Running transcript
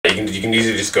you can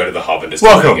usually just go to the hub and just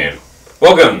Welcome. play the game.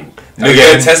 Welcome. Are we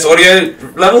Again. gonna test audio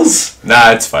levels?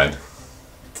 Nah, it's fine.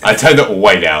 I turned it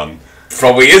way down.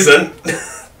 Probably isn't.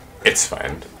 It's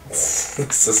fine. I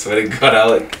swear to God,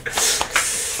 Alec.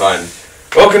 Fine.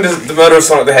 Welcome to the murder of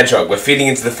Sonic the Hedgehog. We're feeding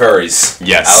into the furries.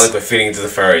 Yes. Alec, we're feeding into the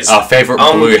furries. Our favourite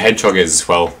blue hedgehog is,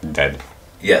 well, dead.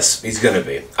 Yes, he's gonna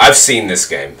be. I've seen this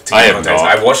game. I have not.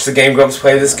 I've watched the Game Grumps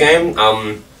play this game.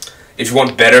 If you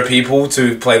want better people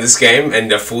to play this game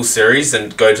and a full series, then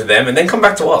go to them and then come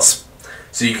back to us.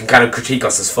 So you can kind of critique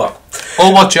us as fuck.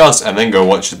 Or watch us and then go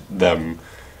watch them.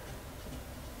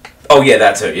 Oh yeah,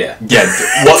 that too, yeah. Yeah,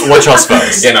 watch us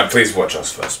first. Yeah, no, please watch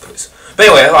us first, please. But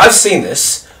anyway, I've seen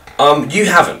this. You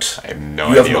haven't. I have no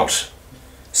You idea. have not.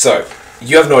 So,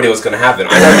 you have no idea what's going to happen.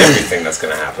 I know everything that's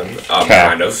going to happen.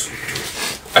 Kind of.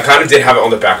 I kind of did have it on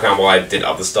the background while I did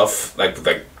other stuff, like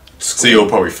So you'll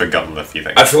probably forgotten a few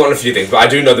things. I've forgotten a few things, but I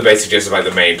do know the basic gist of like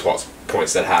the main plot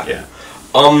points that happen.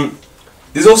 Yeah.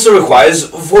 This also requires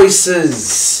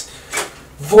voices,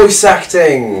 voice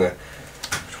acting,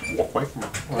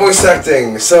 voice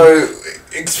acting. So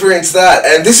experience that,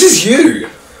 and this is you.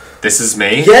 This is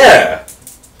me? Yeah.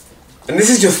 And this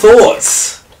is your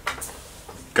thoughts.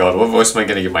 God, what voice am I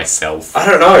gonna give myself? I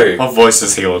don't know. What voice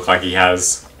does he look like he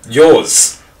has?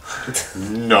 Yours.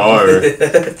 No.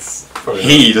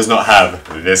 He does not have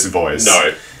this voice.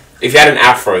 No. If he had an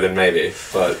afro, then maybe,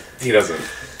 but he doesn't.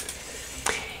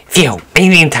 Phew,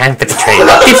 maybe in time for the train.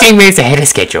 15 minutes ahead of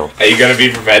schedule. Are you gonna be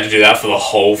prepared to do that for the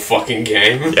whole fucking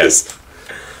game? Yes.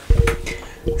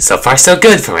 So far so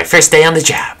good for my first day on the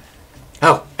job.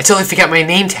 Oh, I totally forgot my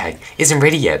name tag. Isn't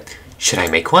ready yet. Should I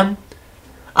make one?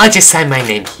 I'll just sign my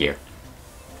name here.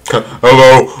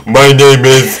 Hello, my name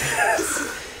is...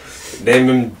 Name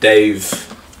him Dave.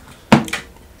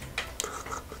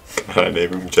 I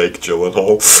name him Jake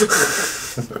Gyllenhaal.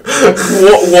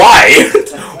 Why?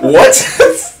 What?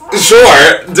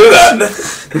 Sure, do that.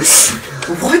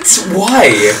 What?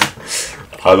 Why?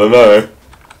 I don't know.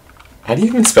 How do you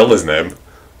even spell his name?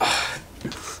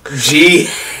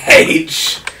 G-H-E-Y?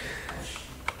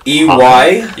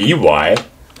 E-Y?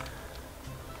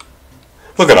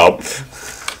 Look it up.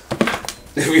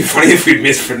 It'd be funny if we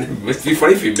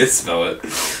misspell it.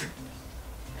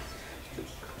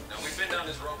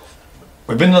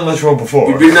 We've been on this road before.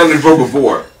 We've been down this road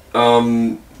before.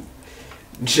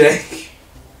 Jake.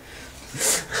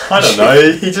 I don't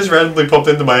know, he just randomly popped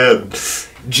into my head.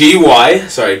 G-Y,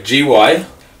 sorry, G-Y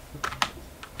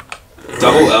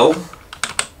double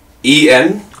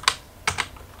L-E-N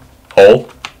Hole?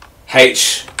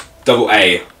 H double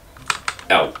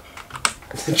A-L.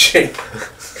 Jake.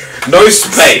 No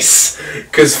space,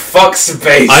 cause fuck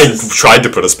space. I tried to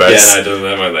put a space. Yeah,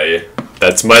 no, I might let you.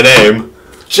 That's my name.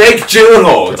 Jake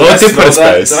Gyllenhaal. I did put a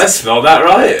space. Did I spell that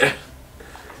right?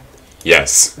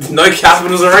 Yes. No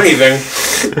capitals or anything.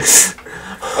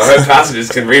 I hope passengers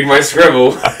can read my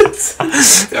scribble. I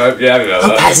hope you have about Oh,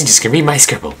 that. passengers can read my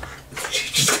scribble.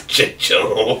 Jake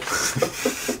Gyllenhaal.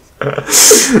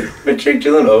 But Jake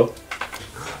Gyllenhaal.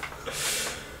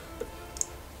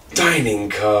 Dining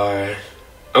car.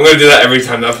 I'm gonna do that every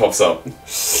time that pops up.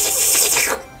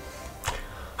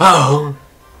 Oh,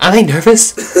 am I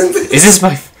nervous?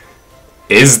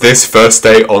 Is this first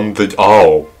day on the...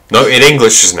 Oh. No, in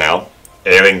English is now.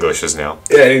 In English is now.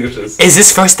 Yeah, English is. Is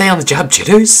this first day on the job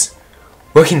jitters?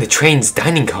 Working the train's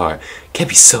dining car can't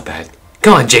be so bad.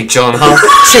 Come on, Jake Gyllenhaal.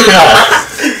 Shake it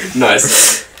off.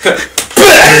 Nice.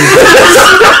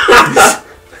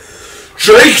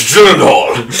 Jake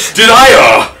Gyllenhaal! Did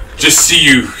I, just see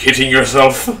you hitting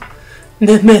yourself?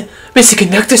 Mr.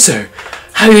 Conductor, sir.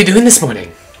 How are you doing this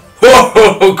morning?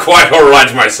 Oh, quite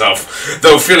alright myself,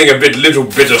 though feeling a little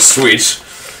bittersweet.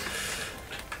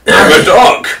 I'm a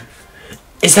dog.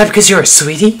 Is that because you're a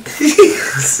sweetie?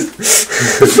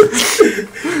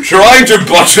 Trying to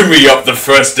butter me up the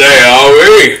first day, are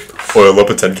we? Oil up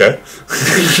a 10k.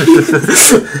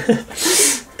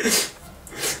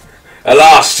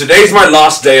 Alas, today's my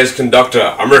last day as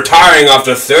conductor. I'm retiring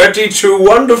after 32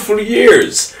 wonderful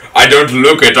years. I don't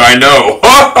look it, I know.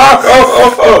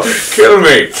 Kill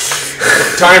me.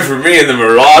 Time for me and the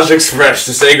Mirage Express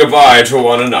to say goodbye to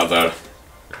one another.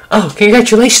 Oh,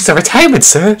 congratulations on retirement,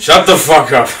 sir. Shut the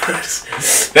fuck up.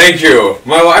 Thank you.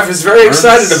 My wife is very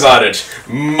excited about it.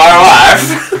 My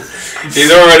wife? She's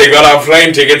already got our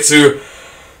plane ticket to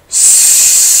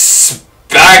Spagonia.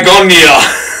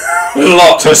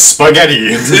 To spaghetti.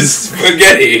 To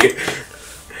spaghetti.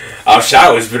 Our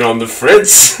shower's been on the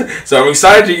fritz, so I'm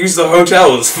excited to use the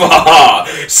hotels.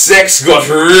 Sex got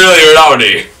really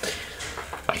rowdy.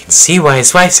 I can see why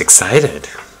his wife's excited.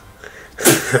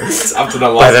 It's up to the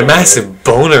By last the one. massive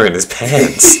boner in his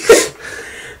pants.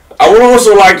 would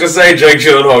also like to say, Jake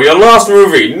Gyllenhaal, your last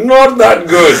movie, not that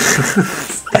good.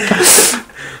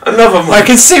 Enough of I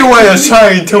can see why you're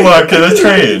trying to work in a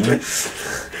train.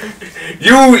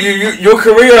 Your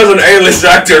career as an A-list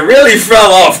actor really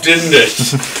fell off, didn't it?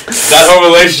 That whole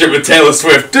relationship with Taylor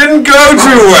Swift didn't go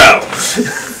too well.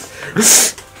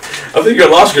 I think your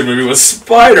last good movie was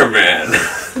Spider-Man.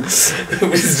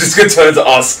 Which is just gonna turn into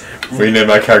us. Rename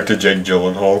my character Jake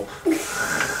Gyllenhaal.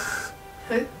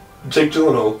 Who? Jake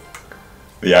Gyllenhaal.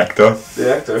 The actor.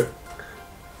 The actor.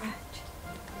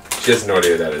 She has no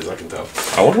idea who that is, I can tell.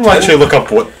 I want to actually look up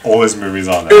what all his movies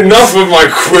are now. Enough of my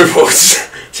quibbles.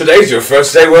 Today's your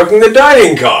first day working the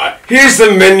dining car. Here's the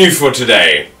menu for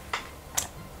today.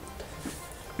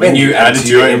 Menu added to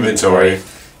your inventory.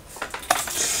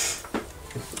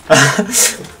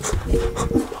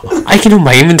 I can open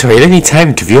my inventory at any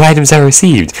time to view items I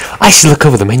received. I should look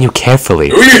over the menu carefully.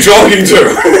 Who are you talking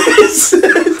to?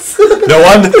 No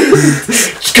one?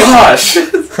 Gosh!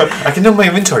 I can open my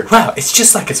inventory. Wow, it's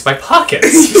just like it's my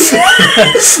pockets.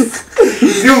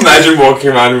 Can you imagine walking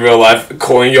around in real life,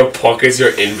 calling your pockets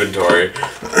your inventory?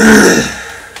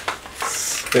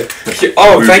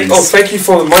 Thank you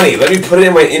for the money. Let me put it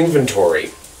in my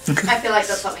inventory. I feel like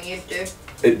that's something you'd do.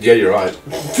 Yeah, you're right.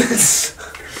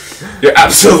 You're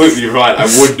absolutely right. I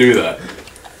would do that.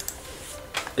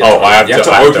 You have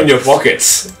to open your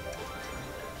pockets.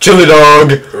 Chili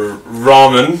dog.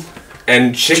 Ramen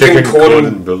and chicken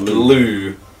cordon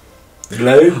bleu.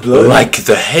 Bleu. Like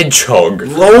the hedgehog.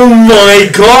 Oh my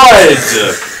god!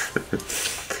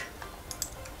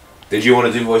 Did you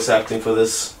want to do voice acting for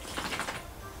this?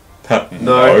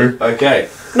 No. Okay.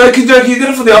 No, you did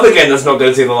it for the other game that's not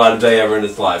going to see the light of day ever in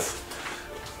its life.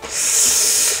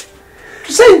 Just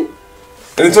saying.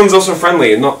 And this one's also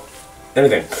friendly and not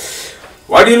anything.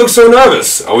 Why do you look so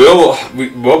nervous? Are we all...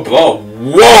 Whoa!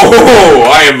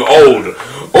 I am old.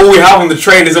 All we have on the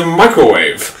train is a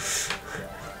microwave.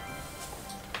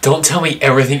 Don't tell me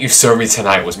everything you served me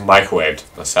tonight was microwaved.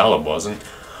 The salad wasn't.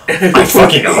 I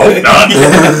fucking hope not.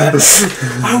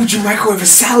 Why would you microwave a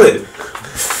salad?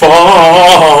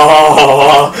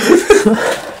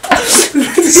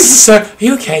 Sir, are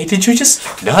you okay? Did you just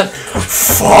not?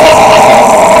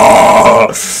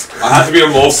 I had to be a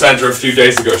mall center a few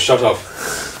days ago. Shut up.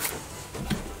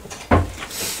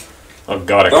 Oh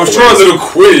god, I was sure a little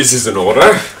quiz is in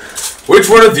order. Which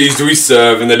one of these do we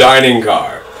serve in the dining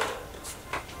car?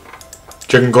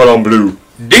 Chicken cordon bleu.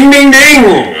 Ding ding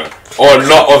ding! Or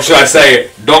not, or should I say,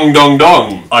 dong dong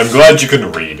dong? I'm glad you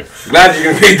can read. Glad you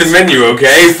can read the menu,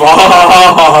 okay? What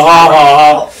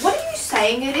are you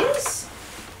saying it is?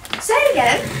 Say it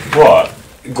again. What?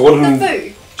 Gordon... The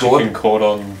food. Chicken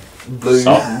cordon bleu.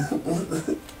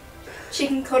 Something?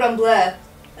 Chicken cordon bleu.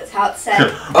 That's how it's said. A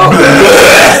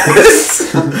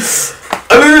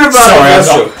little about Sorry, the I'm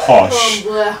vessel. not posh. Cordon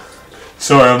bleu.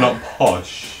 Sorry, I'm not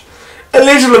posh. A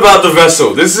little about the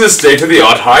vessel. This is a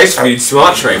state-of-the-art high-speed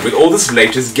smart train with all the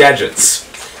latest gadgets.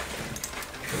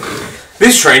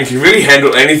 This train can really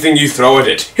handle anything you throw at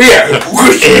it. Here!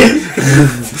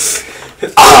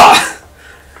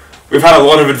 We've had a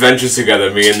lot of adventures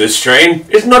together, me and this train.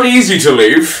 It's not easy to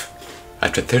leave.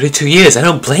 After 32 years, I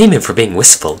don't blame him for being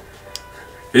wistful.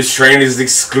 This train is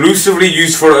exclusively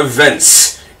used for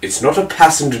events. It's not a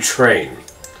passenger train.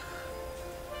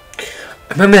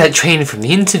 I remember that train from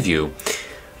the interview.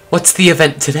 What's the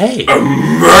event today? A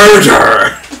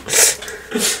murder!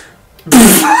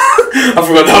 I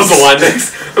forgot that was the line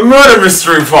next. A murder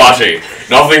mystery party.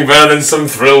 Nothing better than some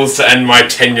thrills to end my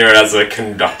tenure as a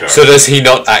conductor. So does he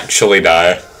not actually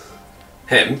die?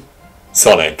 Him?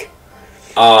 Sonic.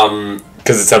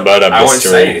 Because it's a murder mystery. I won't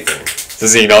say anything.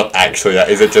 Does he not actually die?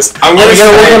 Is it just... I'm gonna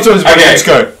walk up to his body. Let's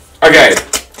go. Okay.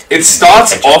 It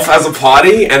starts off as a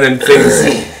party and then things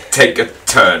take a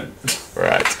turn.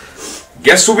 Right.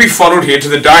 Guests will be funneled here to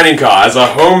the dining car as a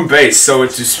home base, so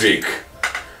to speak.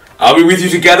 I'll be with you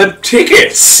to gather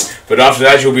tickets, but after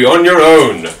that you'll be on your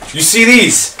own. You see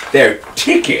these? They're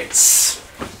tickets.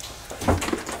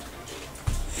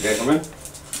 Gentlemen?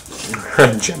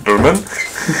 Gentlemen?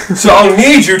 So I'll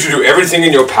need you to do everything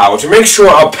in your power to make sure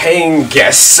our paying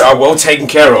guests are well taken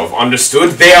care of.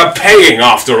 Understood? They are paying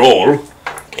after all.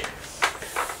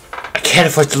 I can't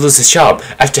afford to lose this job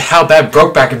after how bad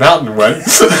Brokeback Mountain went.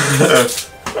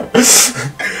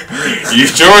 You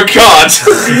sure can't.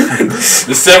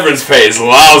 The severance pay is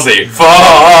lousy.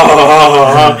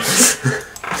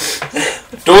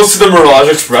 Doors to the Mirage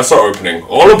Express are opening.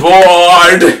 All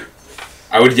aboard!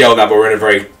 I would yell that, but we're in a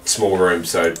very small room,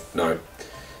 so no.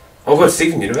 Oh, what,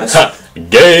 Steven Universe?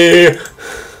 Gay!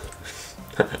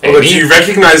 Oh, do you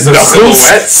recognize those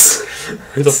silhouettes?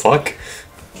 Who the fuck?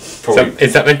 Probably.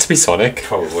 Is that meant to be Sonic?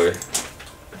 Probably.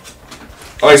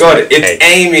 Oh my god, it's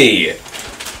Amy!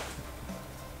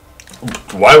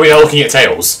 Why are we all looking at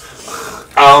Tails?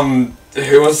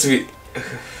 Who wants to be...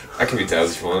 I can be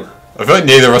Tails if you want. I feel like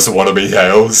neither of us want to be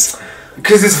Tails.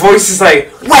 Because his voice is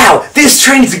like, wow, this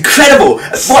train is incredible!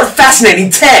 What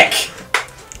fascinating tech!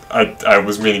 I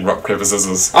was meaning rock, paper,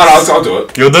 scissors. Oh no, I'll do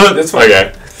it. You'll do it? That's fine.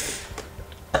 Okay.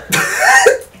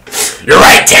 You're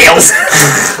right, Tails!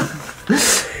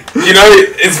 You know,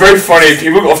 it's very funny.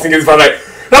 People often get about like,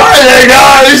 oh my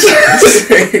gosh!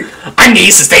 I'm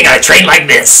used to staying on a train like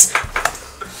this.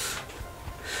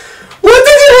 What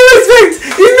did you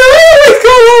expect? You know I always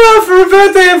go all out for a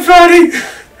birthday and party!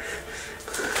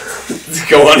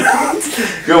 Go on.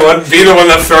 Go on. Be the one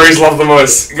that furries love the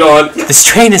most. Go on. This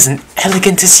train isn't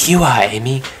elegant as you are,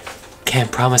 Amy.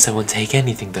 Can't promise I won't take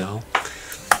anything, though.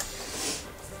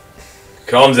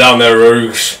 Calm down there,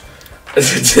 Rouge.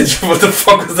 What the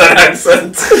fuck was that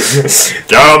accent?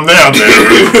 Calm down there,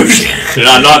 Rouge. Did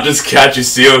I not just catch you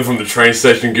stealing from the train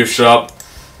station gift shop?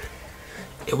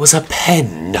 It was a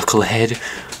pen, knucklehead.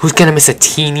 Who's gonna miss a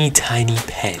teeny tiny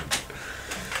pen?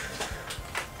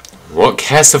 What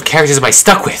cast of characters am I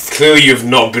stuck with? Clearly you've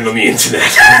not been on the internet.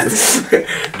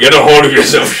 Get a hold of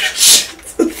yourself.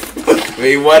 Fuck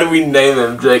me, why do we name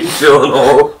him Jake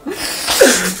Gyllenhaal?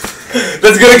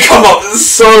 That's gonna come up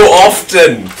so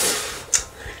often.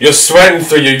 You're sweating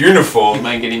through your uniform.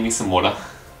 Mind getting me some water?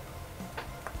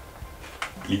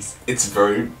 Please. It's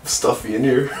very stuffy in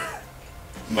here.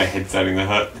 My head's starting to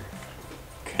hurt.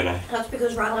 Can I? That's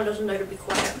because Rylan doesn't know to be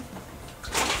quiet.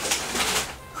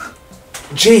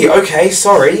 Gee, okay,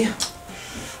 sorry.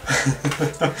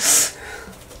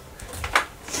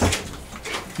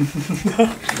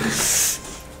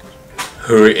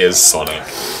 Who is Sonic?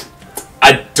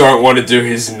 I don't want to do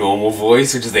his normal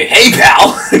voice, which is the hey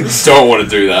pal. Don't want to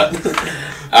do that.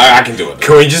 I can do it.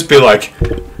 Can we just be like,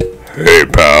 hey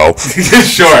pal,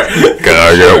 Sure. can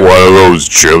I get one of those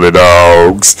chili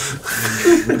dogs?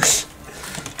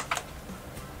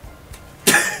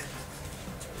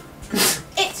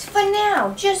 It's for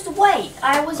now. Just wait.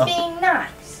 I was being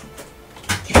nice.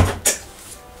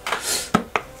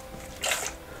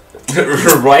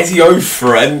 Rightio,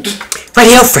 friend.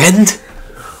 Radio friend!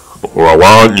 Well, I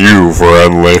want you,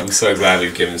 friendly. I'm so glad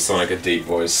we've given Sonic a deep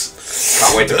voice.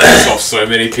 Can't wait to piss off so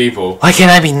many people. Why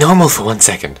can't I be normal for 1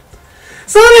 second?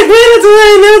 Sonic, wait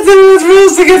until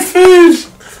rules to get food.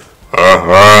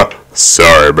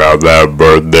 Sorry about that,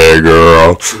 birthday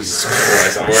girl. Jesus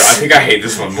Christ, I think I hate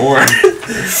this one more.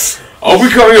 I'll be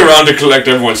coming around to collect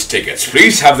everyone's tickets.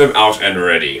 Please have them out and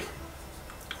ready.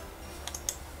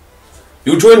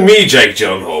 You'll join me, Jake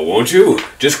Gyllenhaal, won't you?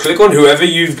 Just click on whoever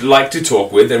you'd like to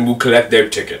talk with and we'll collect their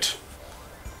ticket.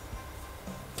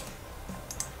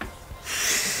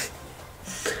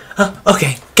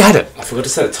 Okay, got it. I forgot to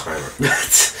set a timer.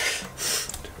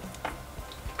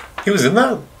 He was in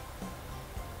that?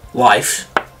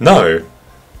 Life? No.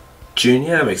 June,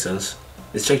 yeah, that makes sense.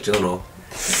 It's Jake Gyllenhaal.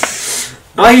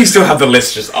 I used to have the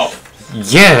list just up.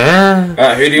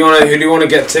 Yeah. Who do you want to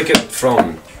get ticket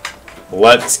from?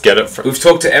 Let's get it from. We've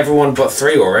talked to everyone but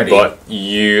 3 already. But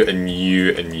you and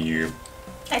you and you.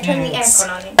 I turned the aircon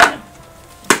on it.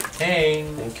 Hey.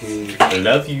 Thank you. I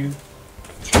love you.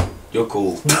 You're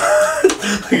cool.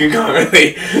 You can't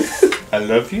really. I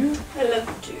love you. I love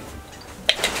you.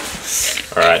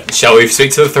 Alright, shall we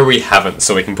speak to the 3 we haven't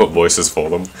so we can put voices for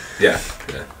them? Yeah.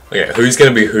 Okay, who's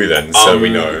gonna be who then so we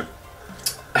know?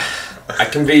 I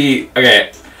can be.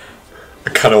 Okay. I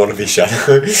kinda wanna be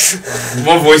Shadow.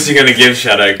 What voice are you gonna give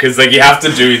Shadow? Because like you have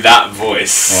to do that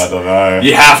voice. I don't know.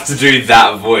 You have to do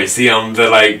that voice. The one that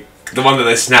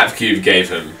the Snapcube gave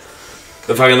him.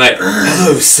 The fucking like,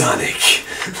 hello Sonic.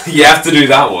 You have to do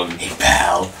that one. Hey,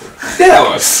 pal. Yeah, that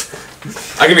works.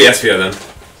 I can be SPO then.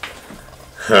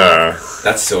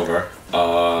 That's Silver.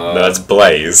 No, that's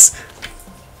Blaze.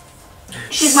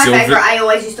 She's my Silver- favorite. I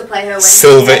always used to play her when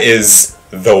Silver is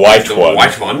the white The one.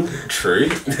 white one. True.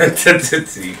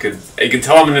 you can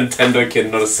tell I'm a Nintendo kid,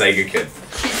 not a Sega kid.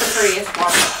 She's the prettiest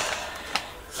one.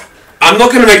 I'm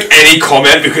not gonna make any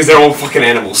comment because they're all fucking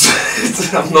animals.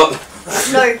 I'm not.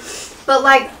 No, but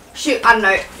like, I don't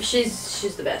know.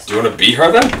 She's the best. Do you want to beat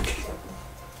her then?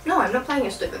 No, I'm not playing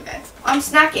a stupid game. I'm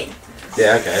snacking.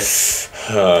 Yeah. Okay.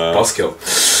 Boss kill.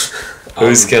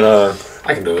 Who's gonna...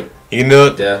 I can do it. You can do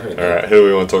it? Yeah. I can do it. Alright, who do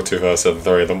we want to talk to first of the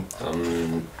 3 of them?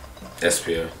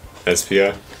 SPO.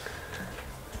 SPO?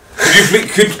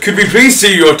 Could we please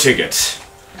see your ticket?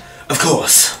 Of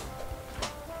course.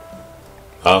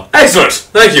 Oh. Excellent.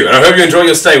 Thank you, and I hope you enjoy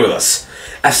your stay with us.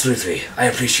 Absolutely. I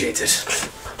appreciate it.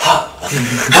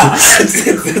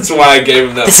 That's why I gave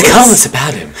him that There's a voice. calmness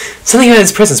about him. Something about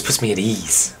his presence puts me at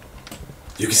ease.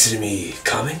 You consider me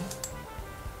calming?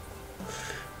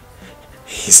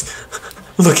 He's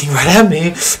looking right at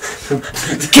me.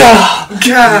 Gah!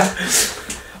 Gah!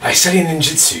 I study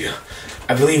ninjutsu.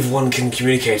 I believe one can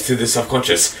communicate through the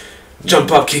subconscious.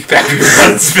 Jump up, kick back,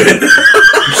 run, spin.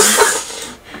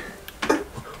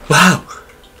 Wow.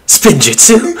 Spin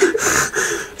jutsu?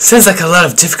 Sounds like a lot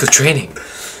of difficult training.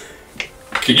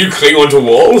 Can you cling onto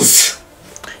walls?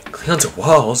 Cling onto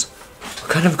walls?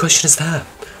 What kind of a question is that?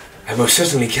 I most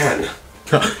certainly can.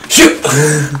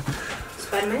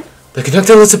 Spider-Man? The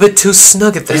conductor looks a bit too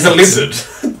snug at that. He's a lizard.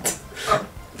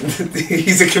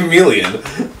 He's a chameleon.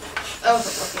 Oh,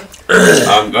 okay.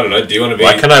 I don't know. Do you want to be?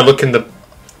 Why can't I look in the...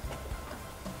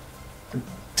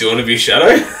 Do you want to be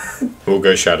Shadow? We'll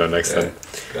go Shadow next time.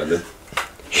 Go on then.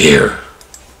 Here.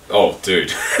 Oh, dude.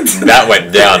 That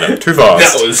went down too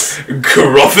fast. That was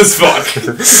gruff as fuck.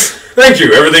 Thank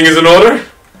you. Everything is in order?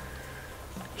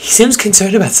 He seems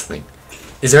concerned about something.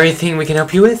 Is there anything we can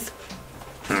help you with?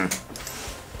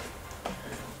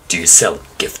 Do you sell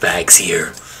gift bags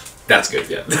here? That's good,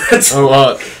 yeah.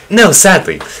 Oh, no,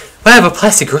 sadly. I have a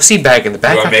plastic grocery bag in the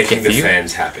back. You are I can making get the for you.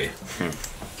 fans happy.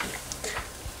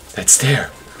 That's there.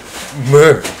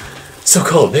 Mer. So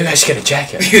cold. Maybe I should get a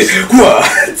jacket. What?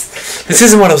 This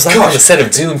isn't what I was like on the set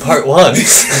of Dune Part 1.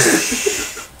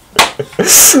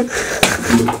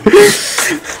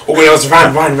 Oh, when I was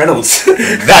around Ryan Reynolds.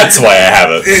 That's why I have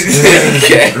it.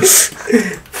 Okay.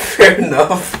 Fair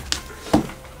enough.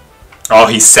 Oh,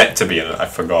 he's set to be in it. I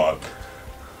forgot.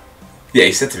 Yeah,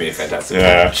 he said to me in Fantastic.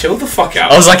 Yeah. Chill the fuck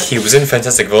out. I was like, he was in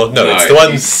Fantastic Four. No, it's the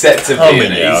one. He's set to be coming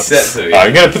in it. out. He's set to be.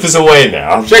 I'm gonna put this away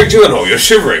now. Jake Gyllenhaal, you're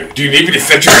shivering. Do you need me to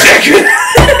fetch your jacket?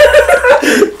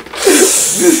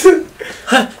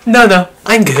 No,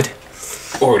 I'm good.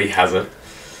 Already has it.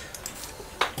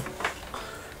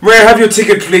 May I have your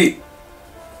ticket, please?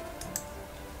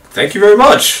 Thank you very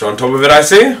much. On top of it, I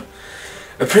see.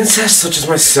 A princess such as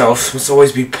myself must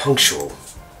always be punctual.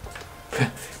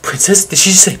 Princess? Did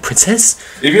she just say princess?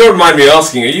 If you don't mind me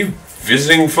asking, are you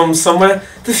visiting from somewhere?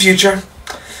 The future?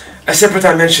 A separate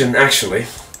dimension, actually.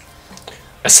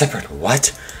 A separate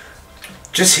what?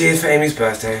 Just here for Amy's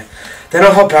birthday. Then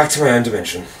I'll hop back to my own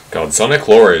dimension. God, Sonic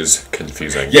lore is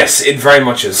confusing. Yes, it very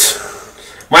much is.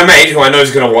 My mate, who I know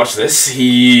is going to watch this,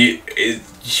 he is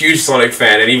a huge Sonic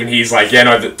fan, and even he's like, yeah,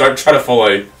 no, don't try to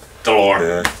follow the lore.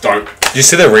 Yeah. Don't. Did you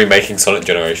see they're remaking Sonic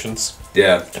Generations?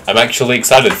 Yeah. I'm actually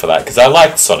excited for that because I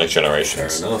liked Sonic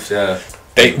Generations. Fair enough, yeah.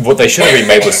 What they should have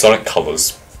remade was Sonic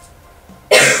Colors.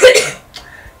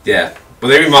 Yeah. Well,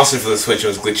 they remastered for the Switch, it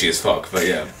was glitchy as fuck, but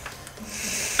yeah.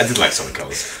 I did like Sonic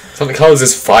Colors. Sonic Colors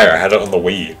is fire. I had it on the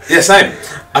Wii. Yeah, same.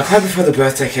 I quite prefer the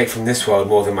birthday cake from this world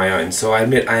more than my own, so I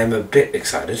admit I am a bit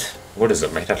excited. What is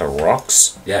it? Made out of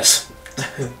rocks? Yes.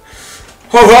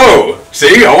 Ho ho!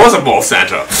 See, I wasn't more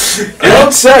Santa. You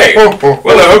don't say.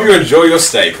 Well, I hope you enjoy your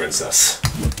stay, princess.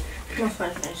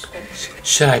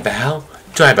 Should I bow?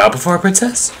 Do I bow before a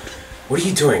princess? What are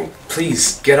you doing?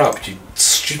 Please, get up, you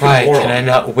stupid Why moron. can I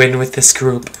not win with this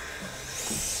group?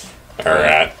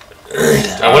 Alright.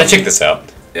 I want to check this out.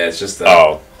 Yeah, it's just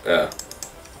Oh.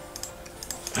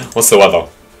 What's the weather?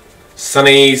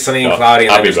 sunny and cloudy,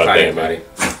 and then happy just cloudy and birthday,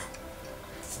 cloudy.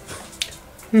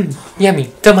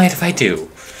 Yummy. Don't mind if I do.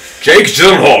 Jake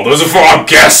Gyllenhaal, those are for our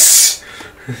guests!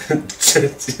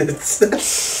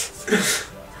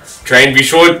 Train, be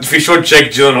sure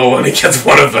Jake Gyllenhaal only gets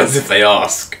one of those if they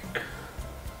ask.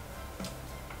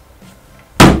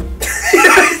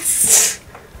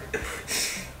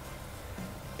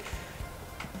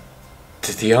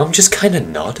 Did the arm just kind of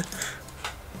nod?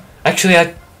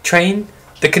 Actually, Train,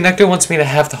 the conductor wants me to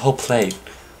have the whole plate.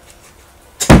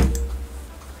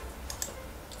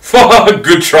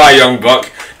 Good try, young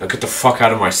buck. Now get the fuck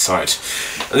out of my sight.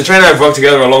 And the train and I have worked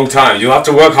together a long time. You'll have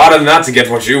to work harder than that to get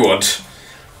what you want.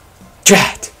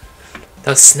 Drat!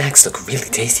 Those snacks look really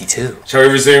tasty too. Shall we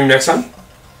resume next time?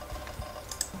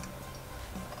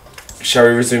 Shall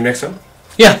we resume next time?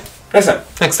 Yeah, Next time.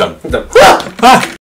 next time. Done. Ah!